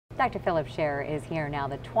Dr. Philipp Scherer is here now,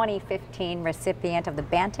 the 2015 recipient of the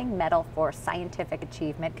Banting Medal for Scientific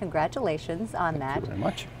Achievement. Congratulations on that. Thank you very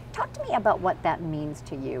much. Talk to me about what that means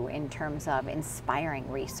to you in terms of inspiring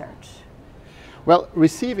research. Well,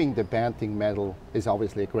 receiving the Banting Medal is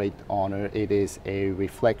obviously a great honor. It is a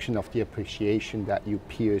reflection of the appreciation that you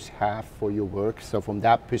peers have for your work. So from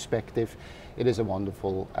that perspective, it is a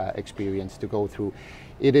wonderful experience to go through.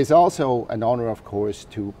 It is also an honor, of course,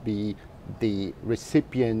 to be the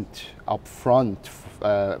recipient up front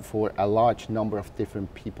for a large number of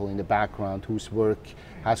different people in the background whose work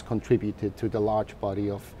has contributed to the large body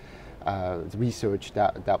of research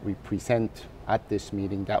that we present at this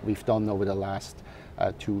meeting that we've done over the last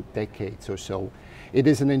 2 decades or so. It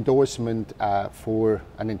is an endorsement for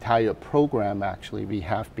an entire program, actually. We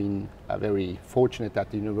have been very fortunate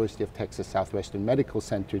at the University of Texas Southwestern Medical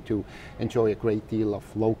Center to enjoy a great deal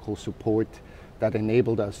of local support that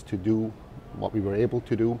enabled us to do what we were able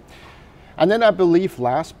to do. And then I believe,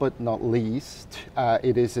 last but not least,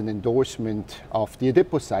 it is an endorsement of the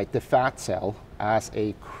adipocyte, the fat cell, as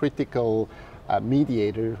a critical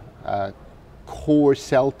mediator, core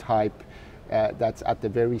cell type that's at the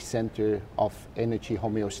very center of energy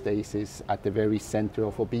homeostasis, at the very center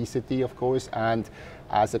of obesity, of course, and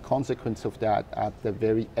as a consequence of that, at the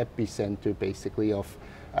very epicenter, basically, of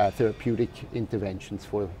therapeutic interventions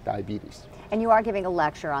for diabetes. And you are giving a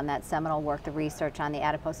lecture on that seminal work, the research on the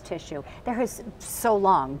adipose tissue. There has so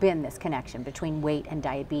long been this connection between weight and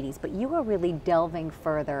diabetes, but you are really delving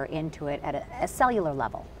further into it at a cellular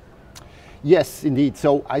level. Yes, indeed.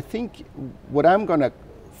 So I think what I'm going to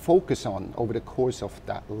focus on over the course of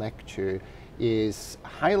that lecture is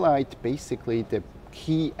highlight basically the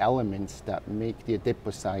key elements that make the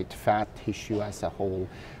adipocyte fat tissue as a whole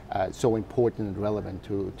so important and relevant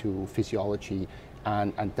to physiology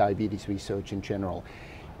and diabetes research in general.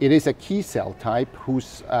 It is a key cell type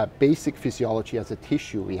whose basic physiology as a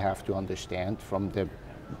tissue we have to understand, from the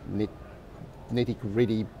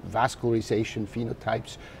nitty-gritty vascularization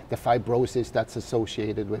phenotypes, the fibrosis that's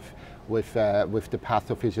associated with the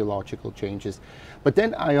pathophysiological changes. But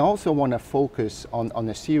then I also want to focus on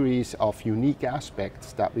a series of unique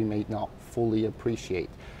aspects that we may not fully appreciate.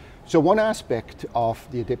 So one aspect of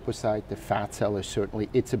the adipocyte, the fat cell, is certainly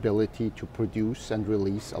its ability to produce and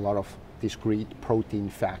release a lot of discrete protein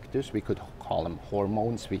factors. We could call them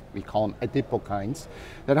hormones, we call them adipokines,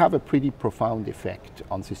 that have a pretty profound effect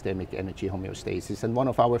on systemic energy homeostasis. And one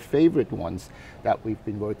of our favorite ones that we've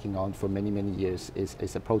been working on for many, many years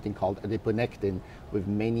is a protein called adiponectin, with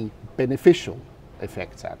many beneficial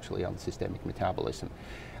effects actually on systemic metabolism.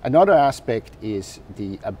 Another aspect is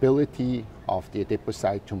the ability of the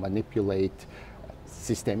adipocyte to manipulate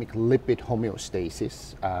systemic lipid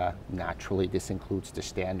homeostasis. Naturally, this includes the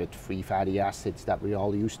standard free fatty acids that we're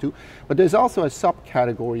all used to, but there's also a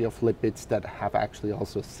subcategory of lipids that have actually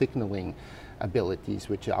also signaling abilities,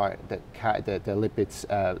 which are the lipids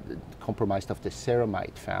comprised of the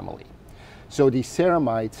ceramide family. So these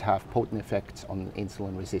ceramides have potent effects on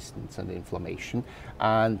insulin resistance and inflammation,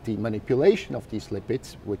 and the manipulation of these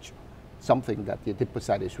lipids, which something that the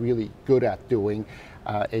adipocyte is really good at doing,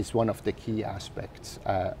 is one of the key aspects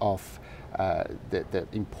of the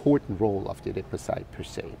important role of the adipocyte per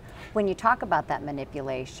se. When you talk about that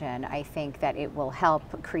manipulation, I think that it will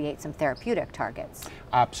help create some therapeutic targets.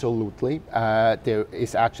 Absolutely. There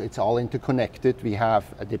is actually, it's all interconnected. We have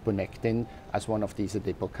adiponectin as one of these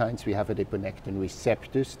adipokines. We have adiponectin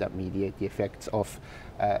receptors that mediate the effects of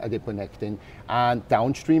adiponectin, and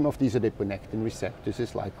downstream of these adiponectin receptors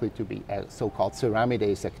is likely to be a so-called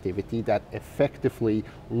ceramidase activity that effectively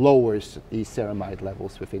lowers these ceramide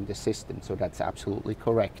levels within the system. So that's absolutely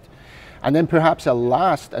correct. And then perhaps a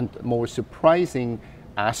last and more surprising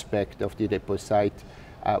aspect of the adipocyte,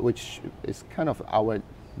 which is kind of our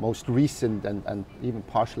most recent and even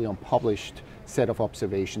partially unpublished set of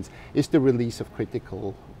observations, is the release of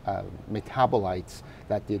critical metabolites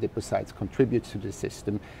that the adipocytes contribute to the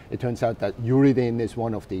system. It turns out that uridine is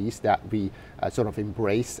one of these that we sort of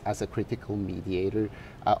embrace as a critical mediator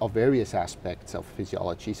of various aspects of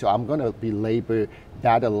physiology. So I'm going to belabor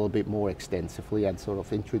that a little bit more extensively and sort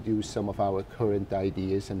of introduce some of our current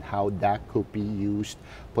ideas and how that could be used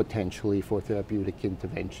potentially for therapeutic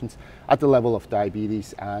interventions at the level of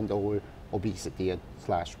diabetes and/or obesity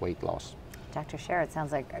 / weight loss. Dr. Scherer, it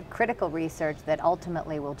sounds like a critical research that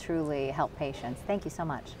ultimately will truly help patients. Thank you so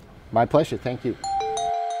much. My pleasure. Thank you.